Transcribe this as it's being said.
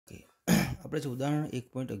આપણે જે ઉદાહરણ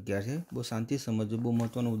 1.11 છે, બહુ શાંતિ સમજજો, બહુ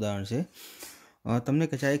મહત્વનું ઉદાહરણ છે. તમને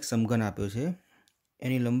કદાચ એક સમઘન આપ્યો છે,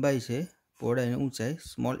 એની લંબાઈ છે, પહોળાઈ અને ઊંચાઈ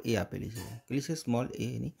સ્મોલ એ આપેલી છે. કેટલી છે? સ્મોલ એ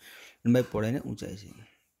એની લંબાઈ, પહોળાઈ અને ઊંચાઈ છે.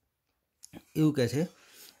 એવું કહે છે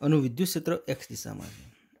આનું વિદ્યુત ક્ષેત્ર એક્સ દિશામાં છે.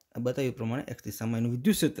 આ બતાવ્યું પ્રમાણે એક્સ દિશામાં એનું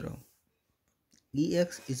વિદ્યુત ક્ષેત્ર EX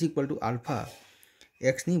 = આલ્ફા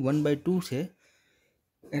એક્સની 1/2 છે,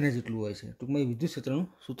 એના જેટલું હોય છે. ટૂંકમાં વિદ્યુત ક્ષેત્રનું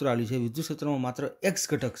સૂત્ર આપ્યું છે. વિદ્યુત ક્ષેત્રમાં માત્ર એક્સ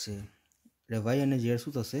ઘટક છે, એટલે વાય અને ઝેડ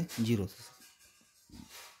શું થશે? 0 થશે.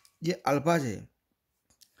 જે આલ્ફા છે,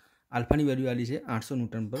 આલ્ફાની વેલ્યુ આલી છે 800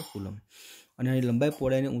 ન્યૂટન પર કુલમ, અને એની લંબાઈ,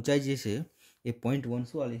 પહોળાઈ અને ઊંચાઈ જે છે એ 0.1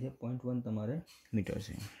 શું આલી છે? 0.1 તમારે મીટર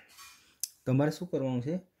છે. તમારે શું કરવાનું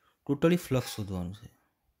છે? ટોટલી ફ્લક્સ શોધવાનું છે.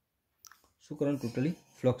 શું કરવાનું? ટોટલી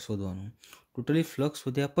ફ્લક્સ શોધવાનું. ટોટલી ફ્લક્સ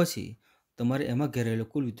શોધ્યા પછી તમારે એમાં ઘેરાયેલો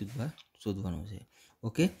કુલ વિદ્યુતભાર શોધવાનો છે.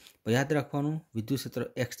 ઓકે, યાદ રાખવાનું વિદ્યુત ક્ષેત્ર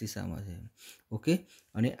એક્સ દિશામાં છે. ઓકે,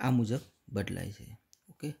 અને આ મુજબ બદલાય છે.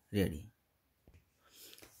 Okay, ready.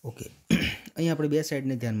 ઓકે, અહીં આપણે બે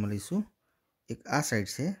સાઈડને ધ્યાનમાં લઈશું. એક આ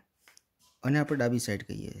સાઈડ છે અને આપણે ડાબી સાઈડ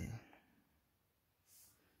કહીએ છીએ,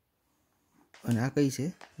 અને આ કઈ છે?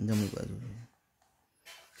 જમણી બાજુ છે.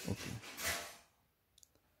 Okay,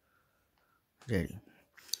 ready.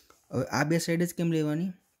 હવે આ બે સાઈડ જ કેમ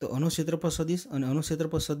લેવાની? તો આનો ક્ષેત્રફળ સદિશ અને આનો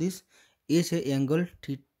ક્ષેત્રફળ સદિશ એ છે એંગલ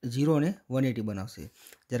 0 અને 180 બનાવશે.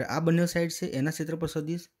 જ્યારે આ બંને સાઈડ છે એના ક્ષેત્રફળ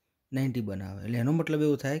સદિશ 90 બનાવે. એટલે એનો મતલબ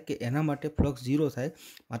એવો થાય કે એના માટે ફ્લક્સ 0 થાય,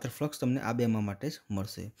 માત્ર ફ્લક્સ તમને આ બેમાં માટે જ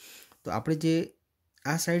મળશે. તો આપણે જે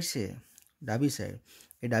આ સાઈડ છે, ડાબી સાઈડ,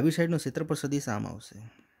 એ ડાબી સાઈડનો ક્ષેત્રફળ સદિશ આમ આવશે.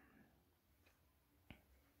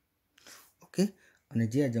 ઓકે, અને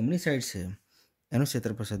જે આ જમણી સાઈડ છે એનો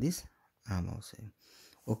ક્ષેત્રફળ સદિશ આમ આવશે.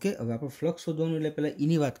 ઓકે, હવે આપણે ફ્લક્સ શોધવાનું એટલે પહેલાં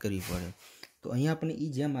ઈની વાત કરવી પડે. તો અહીંયા આપણે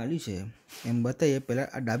ઈ જેમ આલ્યું છે એમ બતાવીએ. પહેલાં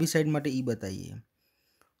આ ડાબી સાઈડ માટે ઈ બતાવીએ.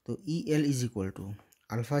 તો EL =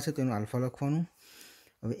 આલ્ફા છે તો એનું આલ્ફા લખવાનું.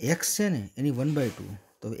 હવે એક્સ છે ને એની 1/2.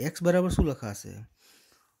 તો હવે એક્સ બરાબર શું લખાશે?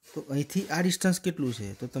 તો અહીંથી આ ડિસ્ટન્સ કેટલું છે?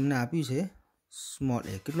 તો તમને આપ્યું છે સ્મોલ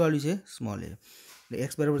એ. કેટલું આપ્યું છે? સ્મોલ એ. એટલે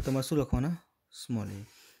એક્સ બરાબર તમારે શું લખવાના? સ્મોલ એ.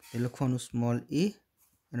 એ લખવાનું સ્મોલ એ,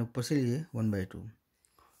 અને ઉપર છે 1/2.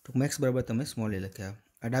 તો મેક્સ બરાબર તમે સ્મોલ એ લખ્યા.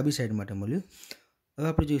 આ ડાબી સાઈડ માટે મળ્યું. હવે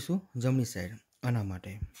આપણે જોઈશું જમણી સાઈડ આના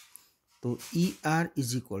માટે. તો ER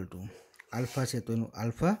 = આલ્ફા છે તો એનું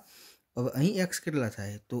આલ્ફા. હવે અહીં એક્સ કેટલા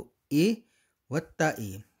થાય? તો A + A.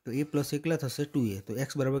 તો A + કેટલા થશે? 2A. તો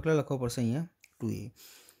એક્સ બરાબર કેટલા લખવા પડશે અહીંયા? 2A.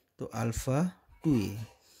 તો આલ્ફા 2A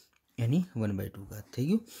એની 1/2 થઈ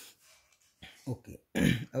ગયું. ઓકે,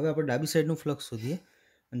 હવે આપણે ડાબી સાઈડનું ફ્લક્સ શોધીએ.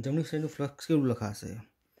 અને જમણી સાઈડનું ફ્લક્સ કેવું લખાશે?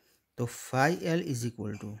 તો φL =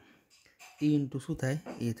 E ઇન્ટુ શું થાય?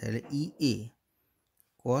 એ થાય, એટલે EA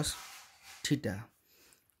cos થીટા.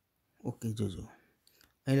 ઓકે, જોજો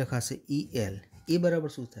અહીં લખાશે EL. એ બરાબર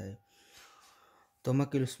શું થાય? તો આમાં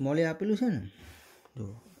કેટલું સ્મોલ એ આપેલું છે ને, જો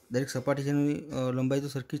દરેક સપાટી છે એની લંબાઈ તો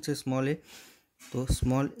સરખી જ છે, સ્મોલ એ. તો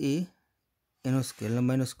સ્મોલ એ એનો સ્ક્વેર,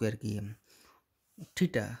 લંબાઈનો સ્ક્વેર કહીએ.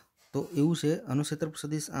 થીટા તો એવું છે, આનું ક્ષેત્રફળ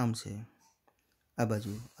સદિશ આમ છે આ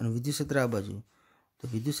બાજુ, અને વિદ્યુત ક્ષેત્ર આ બાજુ. તો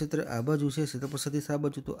વિદ્યુત ક્ષેત્ર આ બાજુ છે, ક્ષેત્રફળ સદિશ આ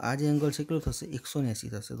બાજુ. તો આ જે એંગલ છે કેટલો થશે? 180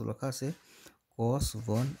 થશે. તો લખાશે cos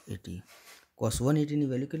 180. cos 180 ની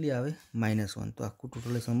વેલ્યુ કેટલી આવે? -1. તો આખું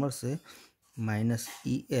ટોટલ મળશે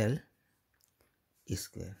 -EL².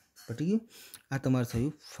 પટી ગયું? આ તમારે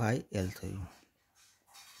થયું φL થયું.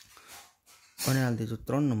 અને હાલ દેજો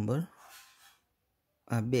 3 નંબર,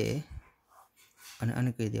 આ 2, અને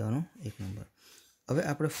આને કહી દેવાનો 1 નંબર. હવે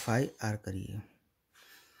આપણે φR કરીએ.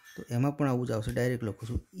 તો એમાં પણ આવું જ આવશે. ડાયરેક્ટ લખું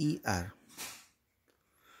છું ER.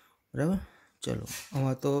 બરાબર, ચલો.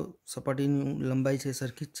 આમાં તો સપાટીની લંબાઈ છે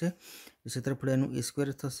સરખી જ છે, ક્ષેત્રફળ એનું A²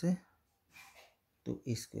 થશે. તો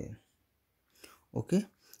A². Okay,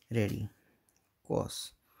 ready. કોસ,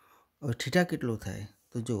 હવે થીટા કેટલો થાય?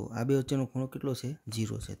 તો જો આ બે વચ્ચેનો ખૂણો કેટલો છે?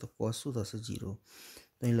 0 છે. તો કોસ શું થશે? 0.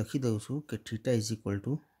 તો અહીં લખી દઉં છું કે થીટા =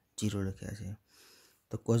 0 લખ્યા છે.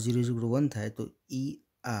 તો cos 0 = 1 થાય. તો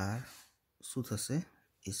ER શું થશે?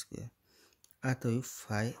 A². આ થયું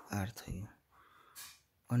φR થયું,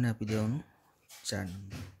 અને આપી દેવાનું 4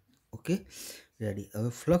 નંબર. Okay, ready.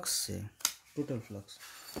 હવે ફ્લક્સ છે, ટોટલ ફ્લક્સ.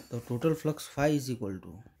 તો ટોટલ ફ્લક્સ =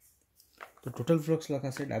 તો ટોટલ ફ્લક્સ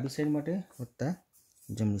લખાશે ડાબી સાઈડ માટે વત્તા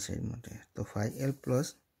જમણી સાઈડ માટે. તો φL +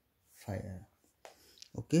 φR.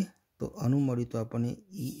 ઓકે, તો આનું મળ્યું તો આપણને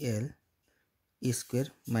EL A²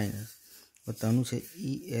 માઇનસ વત્તાનું છે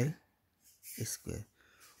EL A².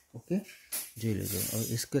 ઓકે, જોઈ લેજો. હવે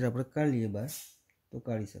A² આપણે કાઢી લઈએ બહાર, તો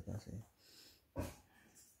કાઢી શકાશે.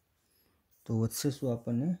 તો વધશે શું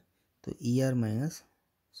આપણને? તો ER માઇનસ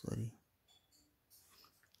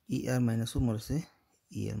શું મળશે?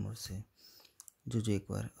 EL મળશે. જોજો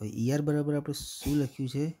એકવાર. હવે ER બરાબર આપણે શું લખ્યું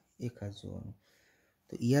છે? એ ખાસ જોવાનું.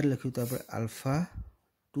 તો ER લખ્યું તો આપણે આલ્ફા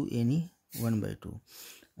 2a ની 1/2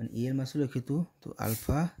 અને ELમાં શું લખ્યું હતું તો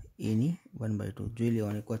આલ્ફા a ની 1/2 જોઈ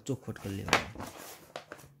લેવાનું, એક વાર ચોખવટ કરી લેવાનું.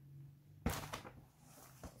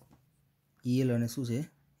 EL અને શું છે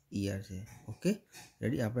ER છે. ઓકે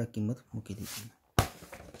રેડી, આપણે આ કિંમત મૂકી દીધી.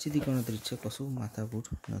 સીધી ગણતરી છે, કશું માથાકૂટ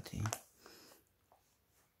નથી.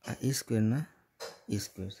 આ a સ્ક્વેરના a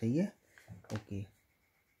સ્ક્વેર થઈ ગયા. ઓકે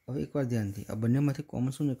હવે એકવાર ધ્યાનથી આ બંનેમાંથી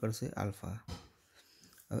કોમન શું નીકળશે આલ્ફા.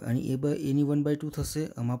 હવે આની એની 1/2 થશે,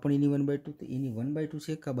 આમાં પણ એની 1/2, તો એની 1/2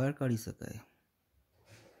 છે કે બહાર કાઢી શકાય.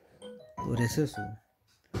 તો રહેશે શું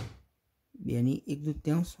 2ની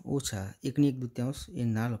 1/2 ઓછા 1ની 1/2 એ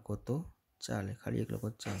ના લખો તો ચાલે, ખાલી 1 લખો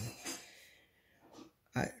ચાલે.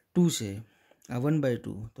 આ 2 છે, આ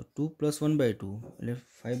 1/2, તો 2 + 1/2 એટલે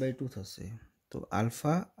 5/2 થશે. તો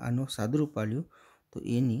આલ્ફા આનો સાદુરૂપ પાડ્યું તો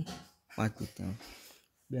એની 5/2,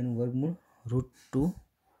 બેનું વર્ગમૂળ √2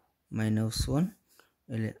 - 1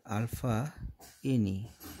 એટલે આલ્ફા એની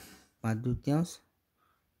 5/2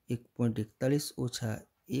 1.41 ઓછા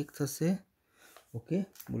 1 થશે. ઓકે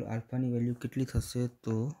બોલો આલ્ફાની વેલ્યુ કેટલી થશે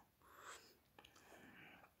તો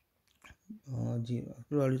જે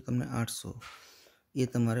તમને 800 એ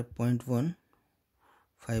તમારે 0.1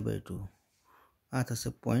 5/2 આ થશે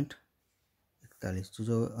 0.41.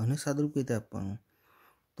 જો આને સાદુરૂપ રીતે આપવાનું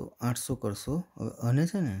તો 800 કરશો. હવે આને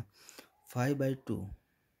છે ને 5/2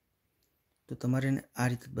 તો તમારે એને આ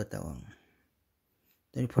રીતે બતાવવાનું,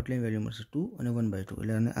 તો એની ફટલી વેલ્યુ મળશે 2 અને 1/2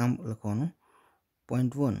 એટલે આને આમ લખવાનું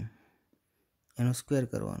 0.1 એનો સ્ક્વેર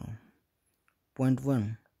કરવાનો, 0.1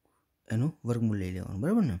 એનું વર્ગમૂળ લઈ લેવાનું,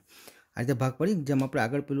 બરાબર ને. આ રીતે ભાગ પડી. જેમ આપણે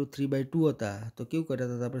આગળ પેલું 3/2 હતા તો કેવું કરતા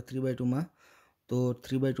હતા આપણે 3/2માં, તો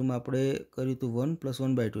 3/2માં આપણે કર્યું હતું 1 +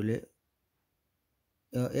 1/2 એટલે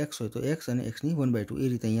x હોય તો x અને xની 1/2 એ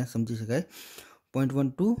રીતે અહીંયા સમજી શકાય.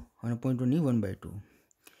 0.12 અને 0.1ની 1/2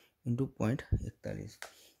 × 0.41.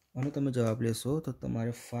 આનો તમે જવાબ લેશો તો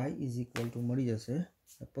તમારે 5 મળી જશે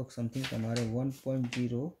લગભગ સમથિંગ તમારે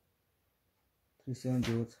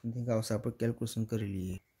 1.0370 સમથિંગ આવશે. આપણે કેલ્ક્યુલેશન કરી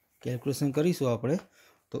લઈએ. કેલ્ક્યુલેશન કરીશું આપણે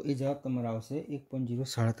તો એ જવાબ તમારે આવશે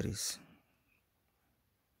 1.037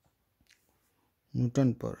 ન્યૂટન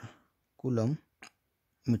પર કુલમ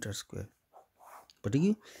મીટર સ્ક્વેર. પટી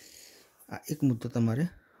ગયું. આ એક મુદ્દો તમારે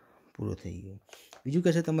પૂરો થઈ ગયો. બીજું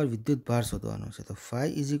કહે છે તમારે વિદ્યુત ભાર શોધવાનો છે. તો phi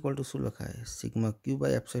શું લખાય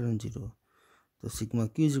σq/ε0. તો σq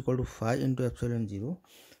phi × ε0.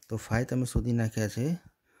 તો phi તમે શોધી નાખ્યા છે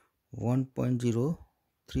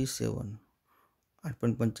 1.037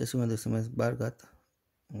 8.85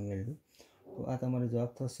 વેલ્યુ. તો આ તમારો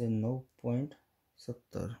જવાબ થશે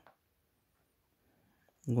 9.17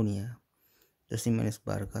 ×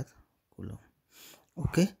 10-12 કુલમ.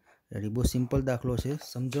 Okay ready. બહુ સિમ્પલ દાખલો છે,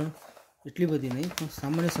 સમજણ એટલી બધી નહીં પણ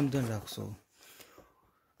સામાન્ય સમજણ રાખશો.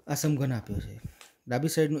 આ સમઘન આપ્યો છે,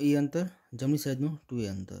 ડાબી સાઈડનું e અંતર, જમણી સાઈડનું 2a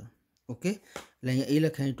અંતર. ઓકે એટલે અહીંયા a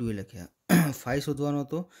લખ્યા, અહીં 2a લખ્યા. phi શોધવાનો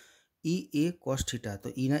હતો e cos θ, તો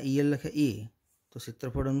eના el લખ્યા a, તો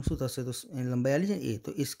ક્ષેત્રફળનું શું થશે તો લંબાઈ આલી છે ને a, તો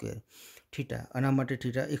a સ્ક્વેર થીટા, આના માટે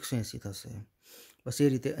થીટા 180 થશે. બસ એ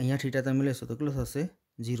રીતે અહીંયા થીટા તમે લેશો તો કેટલો થશે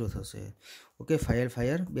 0 થશે. ઓકે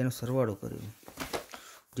ફાયર બેનો સરવાળો કર્યો,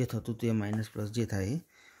 જે થતું તે માઇનસ પ્લસ જે થાય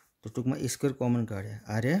તો ટૂંકમાં a સ્ક્વેર કોમન કાઢ્યા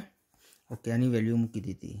આ રહ્યા. ઓકે આની વેલ્યુ મૂકી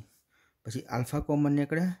દીધી. પછી આલ્ફા કોમન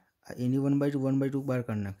નીકળ્યા, આ એની 1/2 બહાર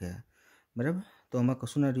કાઢી નાખ્યા, બરાબર. તો આમાં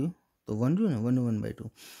કશું ના રહ્યું તો 1 રહ્યું ને, 1/2.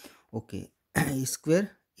 ઓકે એ સ્ક્વેર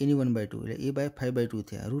એની 1/2 એટલે a/5/2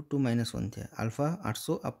 થયા, √2 - 1 થયા. આલ્ફા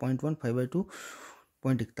 800, આ 0.1 5/2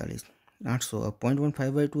 0.41 800. આ 0.1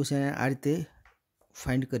 5/2 છે આ રીતે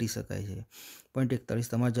ફાઇન્ડ કરી શકાય છે. 0.41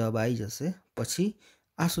 તમારો જવાબ આવી જશે. પછી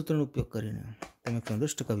આ સૂત્રનો ઉપયોગ કરીને તમે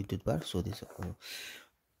 10% વિદ્યુત ભાર શોધી શકો છો.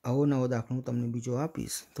 આવો નવો દાખલો હું તમને બીજો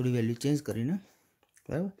આપીશ, થોડી વેલ્યુ ચેન્જ કરીને,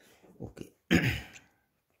 બરાબર. ઓકે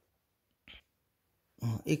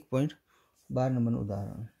 1.12 નંબરનું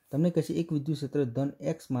ઉદાહરણ તમને કહે છે એક વિદ્યુત ક્ષેત્ર ધન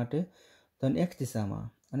x માટે ધન x દિશામાં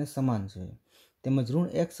અને સમાન છે, તેમજ ઋણ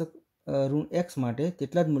x માટે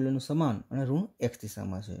તેટલા જ મૂલ્યનું સમાન અને ઋણ x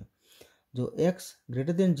દિશામાં છે. જો x >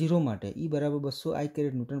 0 માટે E = 200 I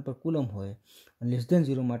ન્યૂટન પર કુલમ હોય અને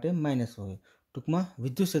 <0 માટે માઇનસ હોય. ટૂંકમાં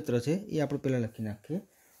વિદ્યુત ક્ષેત્ર છે એ આપણે પહેલાં લખી નાખીએ.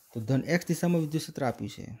 તો ધન x દિશામાં વિદ્યુત ક્ષેત્ર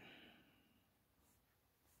આપ્યું છે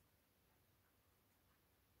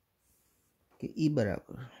કે E =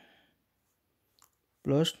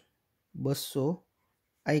 +200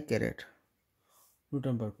 I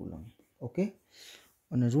ન્યૂટન પર કુલમ. ઓકે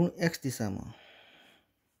અને ઋણ x દિશામાં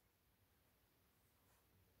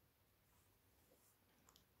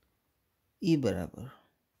E =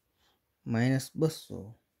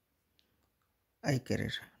 -200 I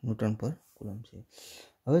ન્યૂટન પર કુલમ છે.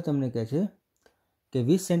 હવે તમને કહે છે કે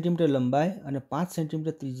 20 સેન્ટીમીટર લંબાઈ અને 5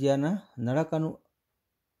 સેન્ટીમીટર ત્રિજ્યાના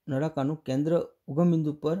નળાકારનું કેન્દ્ર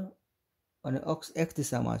ઉગમબિંદુ પર અને અક્ષ x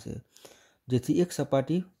દિશામાં છે, જેથી એક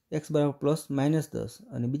સપાટી x બરાબર +-10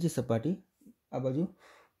 અને બીજી સપાટી આ બાજુ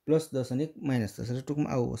 +10 અને -10, એટલે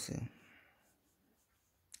ટૂંકમાં આવું હશે.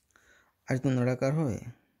 આ રીતનો નળાકાર હોય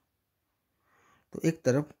તો એક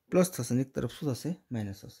તરફ પ્લસ થશે અને એક તરફ શું થશે?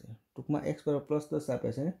 માઇનસ થશે. ટૂંકમાં x બરાબર +10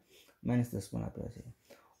 આપ્યા છે અને -10 પણ આપ્યા છે.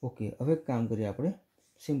 ઓકે, હવે એક કામ કરીએ આપણે,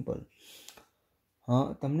 સિમ્પલ.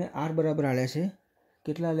 તમને r બરાબર આલ્યા છે.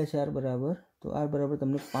 કેટલા આલ્યા છે r બરાબર? તો r બરાબર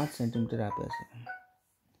તમને 5 સેન્ટીમીટર આપ્યા છે.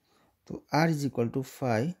 તો r =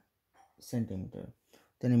 5 સેન્ટીમીટર.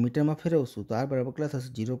 તેને મીટરમાં ફેરવશું તો r બરાબર કેટલા થશે?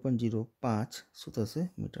 0.05 શું થશે?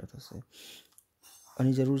 મીટર થશે.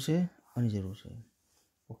 આની જરૂર છે, આની જરૂર છે.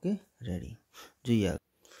 Okay, ready. જોઈએ.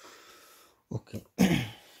 ઓકે,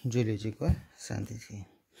 જોઈ લેજો એકવાર શાંતિથી.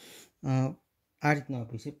 આ રીતનું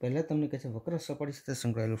આપ્યું છે. પહેલાં તમને કહે છે વક્ર સપાટી સાથે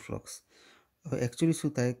સંકળાયેલું ફ્લક્સ. હવે એકચ્યુઅલી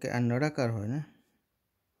શું થાય કે આ નળાકાર હોય ને,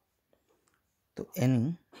 તો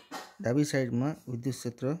એની ડાબી સાઈડમાં વિદ્યુત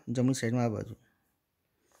ક્ષેત્ર, જમણી સાઈડમાં આ બાજુ,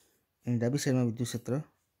 એની ડાબી સાઈડમાં વિદ્યુત ક્ષેત્ર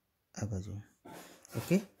આ બાજુ.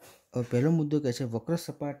 ઓકે, હવે પહેલો મુદ્દો કહે છે વક્ર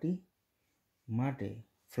સપાટી માટે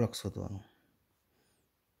ફ્લક્સ શોધવાનું.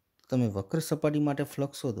 તમે વક્ર સપાટી માટે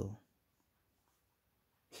ફ્લક્સ શોધો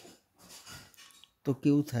તો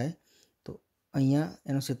કેવું થાય? તો અહીંયા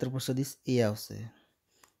એનો ક્ષેત્રફળ સદિશ એ આવશે.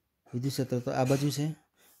 વિદ્યુત ક્ષેત્ર તો આ બાજુ છે,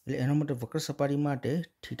 એટલે એના માટે વક્ર સપાટી માટે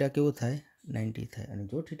થીટા કેવો થાય? 90 થાય. અને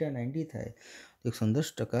જો થીટા 90 થાય તો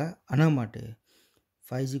 110% આના માટે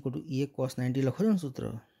phi = E cos 90 લખો છો ને સૂત્ર,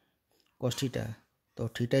 cos થીટા. તો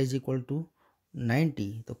થીટા = 90,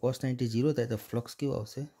 તો cos 90 0 થાય તો ફ્લક્સ કેવું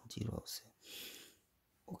આવશે? 0 આવશે.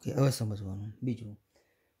 ઓકે, હવે સમજવાનું. બીજું,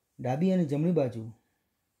 ડાબી અને જમણી બાજુ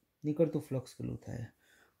નીકળતું ફ્લક્સ કેટલું થાય?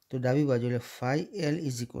 તો ડાબી બાજુ એટલે phi L =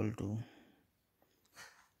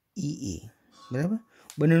 EA, બરાબર?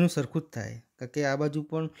 બંનેનું સરખું જ થાય, કારણ કે આ બાજુ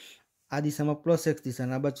પણ આ દિશામાં +x દિશા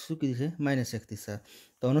અને આ બાજુ શું કીધી છે? -x દિશા.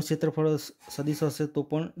 તો આનો ક્ષેત્રફળ સદિશ હશે તો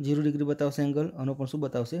પણ 0 ડિગ્રી બતાવશે એંગલ, આનો પણ શું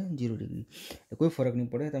બતાવશે? 0 ડિગ્રી. કોઈ ફરક નહીં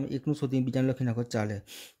પડે, તમે એકનું શોધીને બીજાને લખી નાખો ચાલે.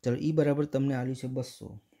 ચાલો, E બરાબર તમને આલ્યું છે 200,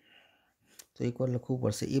 તો એકવાર લખવું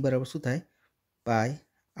પડશે. E બરાબર શું થાય? πr²,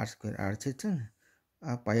 r છે ને,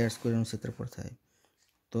 આ πr² એનું ક્ષેત્રફળ થાય.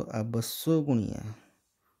 તો આ 200 ગુણ્યા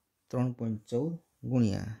 3.14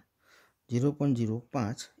 ગુણ્યા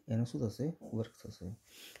 0.05 એનો શું થશે? વર્ગ થશે.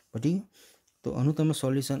 પછી તો આનું તમે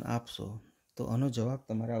સોલ્યુશન આપશો તો આનો જવાબ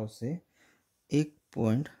તમારે આવશે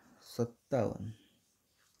 1.57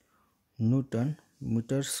 ન્યૂટન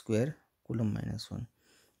મીટર સ્ક્વેર કુલમ -1.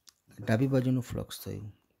 ડાબી બાજુનું ફ્લક્સ થયું.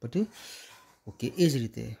 પછી ઓકે, એ જ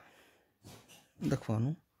રીતે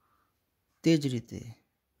લખવાનું. તે જ રીતે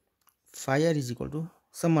phi r =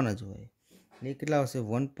 સમાન જ હોય, એટલે કેટલા આવશે?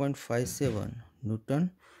 1.57 ન્યૂટન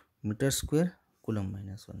મીટર સ્ક્વેર કુલમ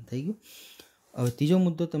 -1. થઈ ગયું. હવે ત્રીજો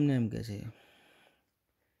મુદ્દો તમને એમ કહે છે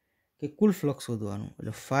કે કુલ ફ્લક્સ શોધવાનું,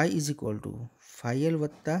 એટલે phi = phi L +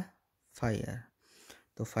 phi r.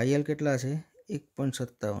 તો phi L કેટલા છે?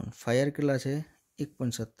 1.57. phi r કેટલા છે?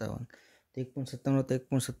 1.57. તો 1.57 તો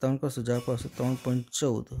 1.57 કરશો, જવાબ આવશે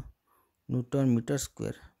 3.14 newton metre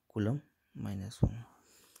square coulomb -1.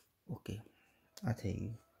 Okay, આ થઈ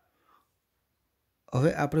ગયું. હવે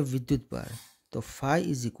આપણે વિદ્યુત ભાર, તો phi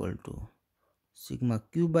 =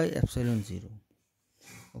 σq/ε0.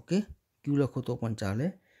 ઓકે, q લખો તો પણ ચાલે.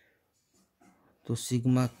 તો σq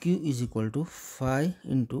phi ×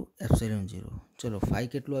 ε0. ચલો, phi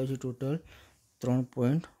કેટલું આવ્યું છે ટોટલ?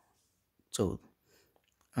 3.14,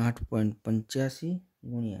 8.85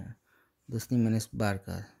 ગુણ્યા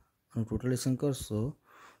 10⁻12. આનું ટોટલેશન કરશો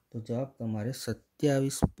તો જવાબ તમારે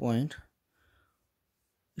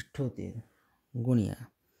 27.78 ગુણ્યા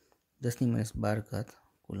 10⁻12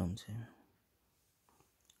 કુલમ છે.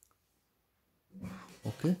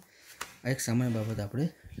 ઓકે, આ એક સામાન્ય બાબત આપણે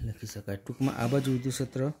લખી શકાય. ટૂંકમાં આ બાજુ વિદ્યુત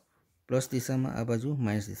ક્ષેત્ર પ્લસ દિશામાં, આ બાજુ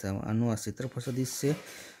માઇનસ દિશામાં. આનું આ ક્ષેત્રફળ સદિશ છે,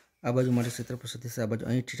 આ બાજુ માટે ક્ષેત્રફળ સદિશ છે. આ બાજુ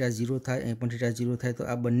અહીં થીટા 0 થાય, અહીં પણ થીટા 0 થાય, તો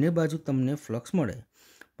આ બંને બાજુ તમને ફ્લક્સ મળે,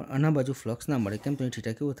 પણ આના બાજુ ફ્લક્સ ના મળે. કેમ? તો અહીં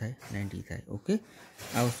થીટા કેવું થાય? 90 થાય. ઓકે,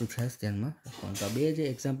 આ વસ્તુ ખાસ ધ્યાનમાં રાખવાનું. તો આ બે જે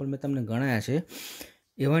એક્ઝામ્પલ મેં તમને ગણાયા છે,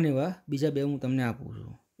 એવા ને એવા બીજા બે હું તમને આપું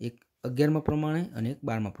છું. એક 11મા પ્રમાણે અને એક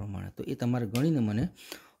 12મા પ્રમાણે. તો એ તમારે ગણીને મને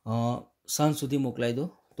સાંજ સુધી મોકલાવી દો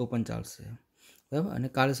તો પણ ચાલશે, બરાબર? અને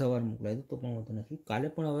કાલે સવારે મોકલાવી દો તો પણ વાંધો નથી. કાલે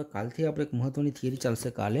પણ હવે કાલથી આપણે એક મહત્ત્વની થિયરી ચાલશે.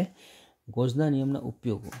 કાલે ગોસના નિયમના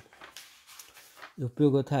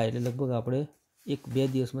ઉપયોગો થાય એટલે લગભગ આપણે 1-2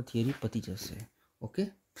 દિવસમાં થિયરી પતી જશે. Okay,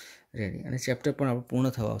 ready. અને ચેપ્ટર પણ આપણે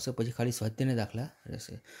પૂર્ણ થવા આવશે, પછી ખાલી સ્વાધ્યાયના દાખલા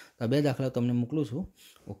રહેશે. તો આ 2 દાખલા તમને મોકલું છું.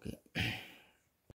 ઓકે.